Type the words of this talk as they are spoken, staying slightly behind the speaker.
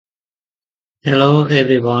Hello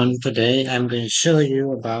everyone. Today I'm going to show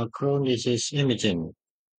you about Crohn disease imaging.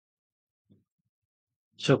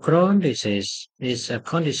 So Crohn disease is a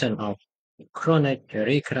condition of chronic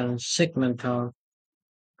recurrent segmental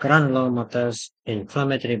granulomatous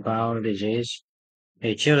inflammatory bowel disease.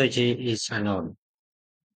 Etiology is unknown.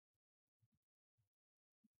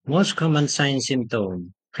 Most common sign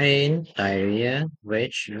symptom pain, diarrhea,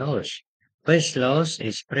 weight loss. Weight loss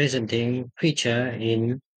is presenting feature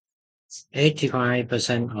in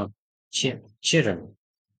 85% of children.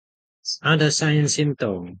 Other sign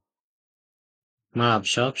symptom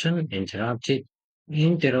malabsorption, interrupted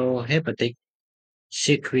enterohepatic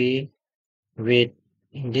secrete with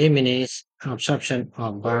diminished absorption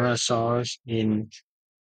of bile salts in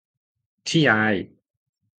TI,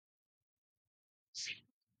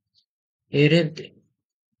 eryth-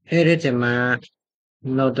 erythema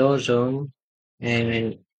nodosum,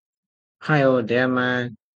 and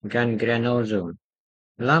pyoderma gangrenosum.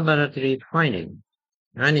 Laboratory finding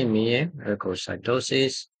anemia,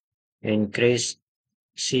 leukocytosis, increased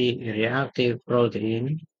C-reactive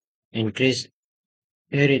protein, increased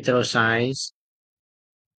erythrocytes,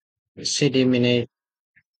 sediment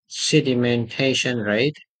sedimentation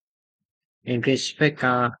rate, increased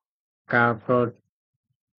fecal calprotectin,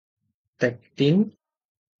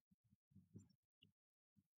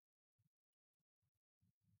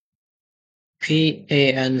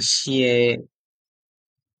 PANCA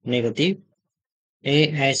negative,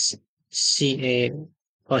 ASCA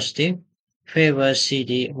positive, favor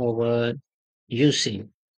CD over UC.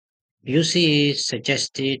 UC is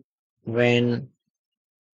suggested when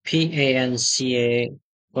PANCA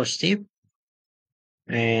positive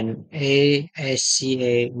and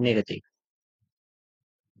ASCA negative.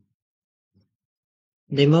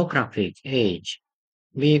 Demographic age.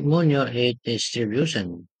 Binomial age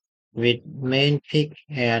distribution with main peak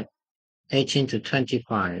at 18 to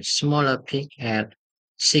 25, smaller peak at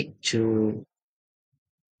 6 to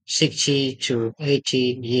 60 to 80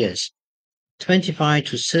 years. 25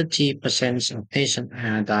 to 30% of patients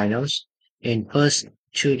are diagnosed in first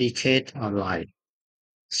 2 decades of life.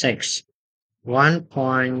 Sex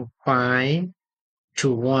 1.5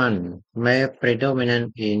 to 1 male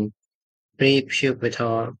predominant in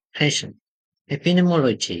prepubertal patients.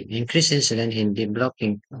 Epidemiology increased incidence in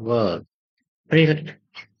developing world. Prevalent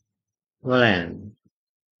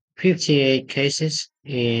 58 cases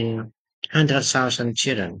in 100,000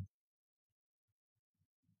 children.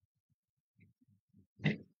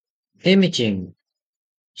 Imaging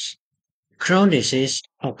Crohn disease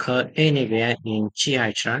occur anywhere in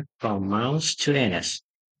GI tract from mouth to anus.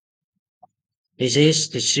 Disease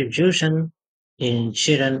distribution in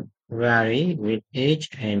children vary with age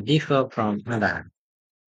and differ from adults.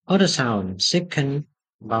 Ultrasound second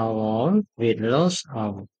bowel with loss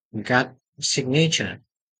of gut signature,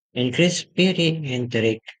 increased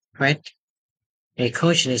peri-enteric fat,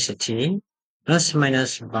 echogenicity, plus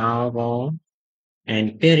minus bowel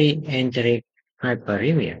and peri-enteric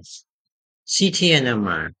hyperemia. CT and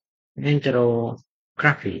MR,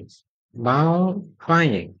 enterography, bowel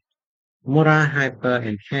finding, molar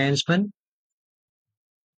hyperenhancement,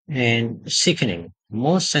 and sickening,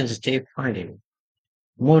 most sensitive finding,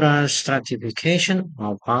 molar stratification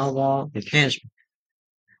of bowel enhancement,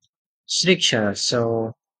 stricture,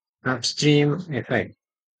 so upstream effect.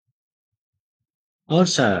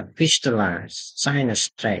 Also, fistula, sinus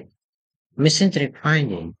tract, mesenteric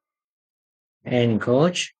finding, and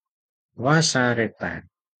gauge, vasa recta,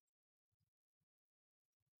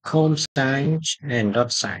 comb signs, and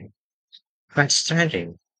dot sign. Fat strategy,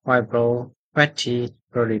 fibrofatty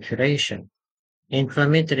proliferation,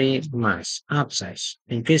 inflammatory mass abscess,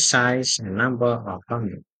 increased size and number of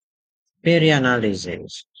hormones.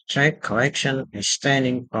 Perianalysis, tract collection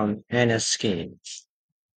extending from anus skin.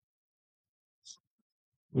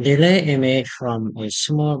 Delay image from a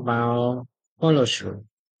small bowel follow-through.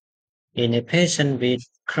 In a patient with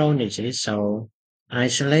Crohn's disease, so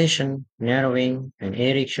isolation, narrowing, and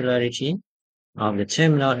irregularity of the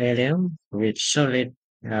terminal ileum with solid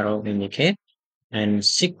arrow indicate, and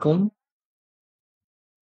cecum.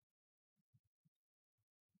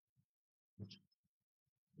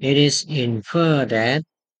 It is inferred that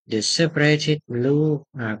the separated loop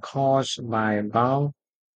are caused by bowel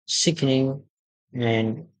thickening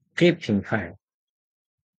and creeping fat.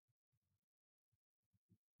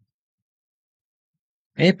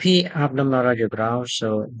 AP-abdominal radiograph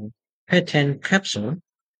show patent capsule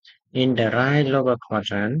in the right lower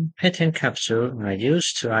quadrant. Patent capsule are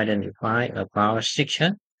used to identify a bowel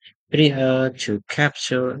stricture prior to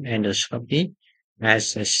capsule endoscopy,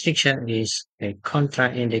 as a stricture is a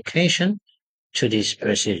contraindication to this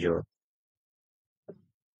procedure.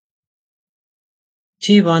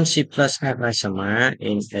 T1C plus FSMR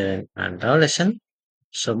in an adolescent,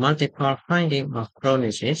 so multiple finding of Crohn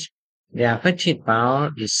disease. The affected bowel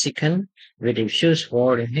is sickened with diffuse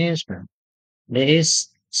wall enhancement. There is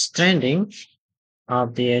stranding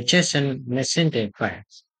of the adjacent mesenteric fat.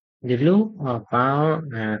 The loop of bowel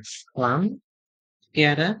and clump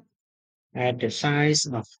together at the size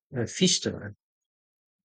of a fistula.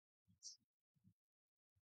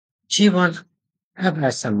 G1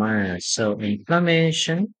 FSMR, so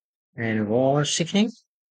inflammation and wall thickening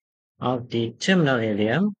of the terminal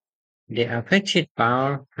ileum. The affected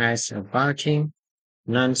bowel has a bulging,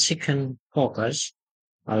 non-thickened focus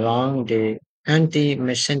along the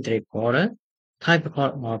anti-mesenteric border,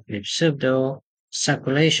 typical of the pseudo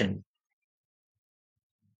circulation.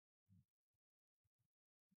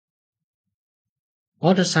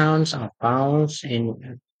 Ultrasounds of bowels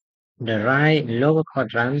in the right lower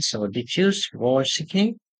quadrant show diffuse wall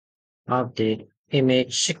thickening of the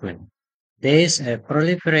image segment. There is a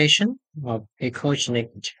proliferation of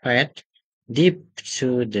echogenic fat deep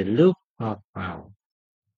to the loop of bowel.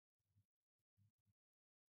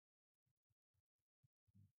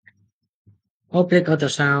 Oblique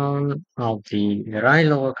ultrasound of the right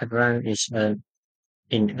lower quadrant is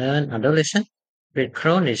in an adolescent with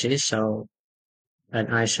Crohn disease, so an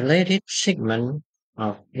isolated segment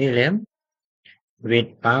of ileum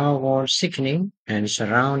with bowel wall thickening and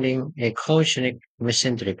surrounding echogenic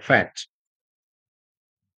mesenteric fat.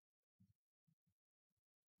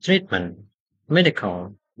 Treatment: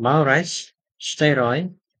 medical, bowel rest,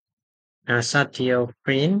 steroid,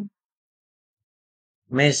 azathioprine,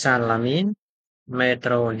 mesalamine,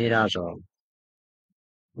 metronidazole.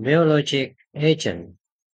 Biologic agent: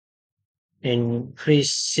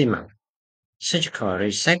 infliximab. Surgical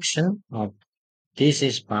resection of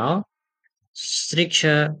diseased bowel,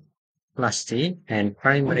 stricture plasty, and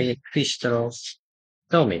primary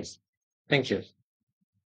hysterectomy. Thank you.